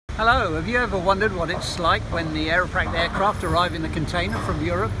Hello, have you ever wondered what it's like when the Aeroprakt aircraft arrive in the container from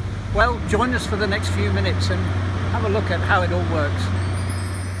Europe? Well, join us for the next few minutes and have a look at how it all works.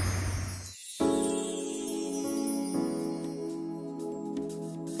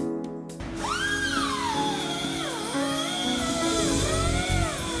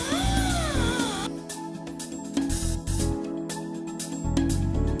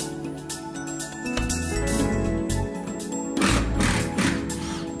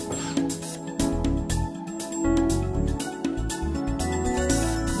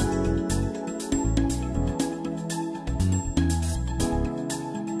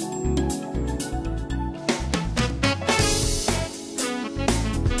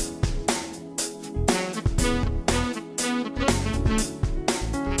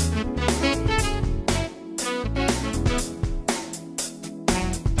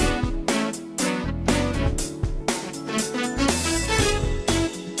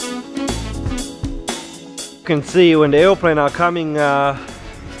 You can see when the airplane are coming and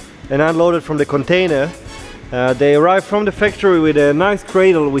unloaded from the container, they arrive from the factory with a nice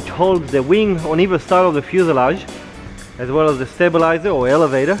cradle which holds the wing on either side of the fuselage, as well as the stabilizer or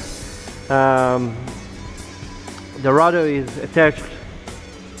elevator. The rudder is attached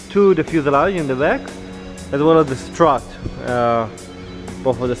to the fuselage in the back, as well as the strut,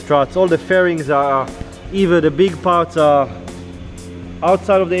 both of the struts. All the fairings are, either the big parts are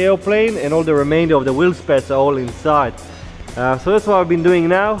outside of the airplane and all the remainder of the wheel spats are all inside. So that's what I've been doing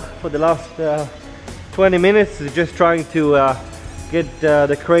now for the last 20 minutes, is just trying to get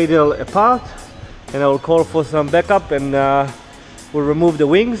the cradle apart, and I will call for some backup and we'll remove the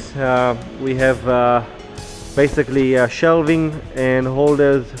wings. We have basically shelving and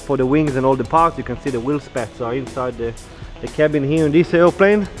holders for the wings and all the parts. You can see the wheel spats are inside the cabin here in this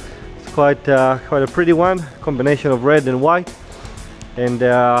airplane. It's quite a pretty one, combination of red and white. And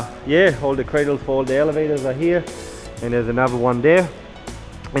yeah, all the cradles for all the elevators are here, and there's another one there.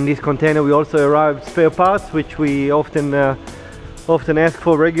 In this container we also arrived spare parts, which we often ask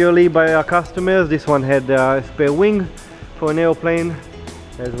for regularly by our customers. This one had a spare wing for an airplane,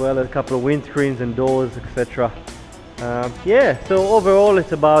 as well as a couple of windscreens and doors, etc. Yeah, so overall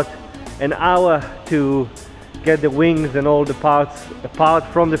it's about an hour to get the wings and all the parts apart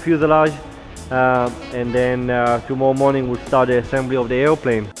from the fuselage. And then tomorrow morning we'll start the assembly of the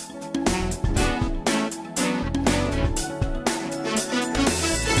airplane.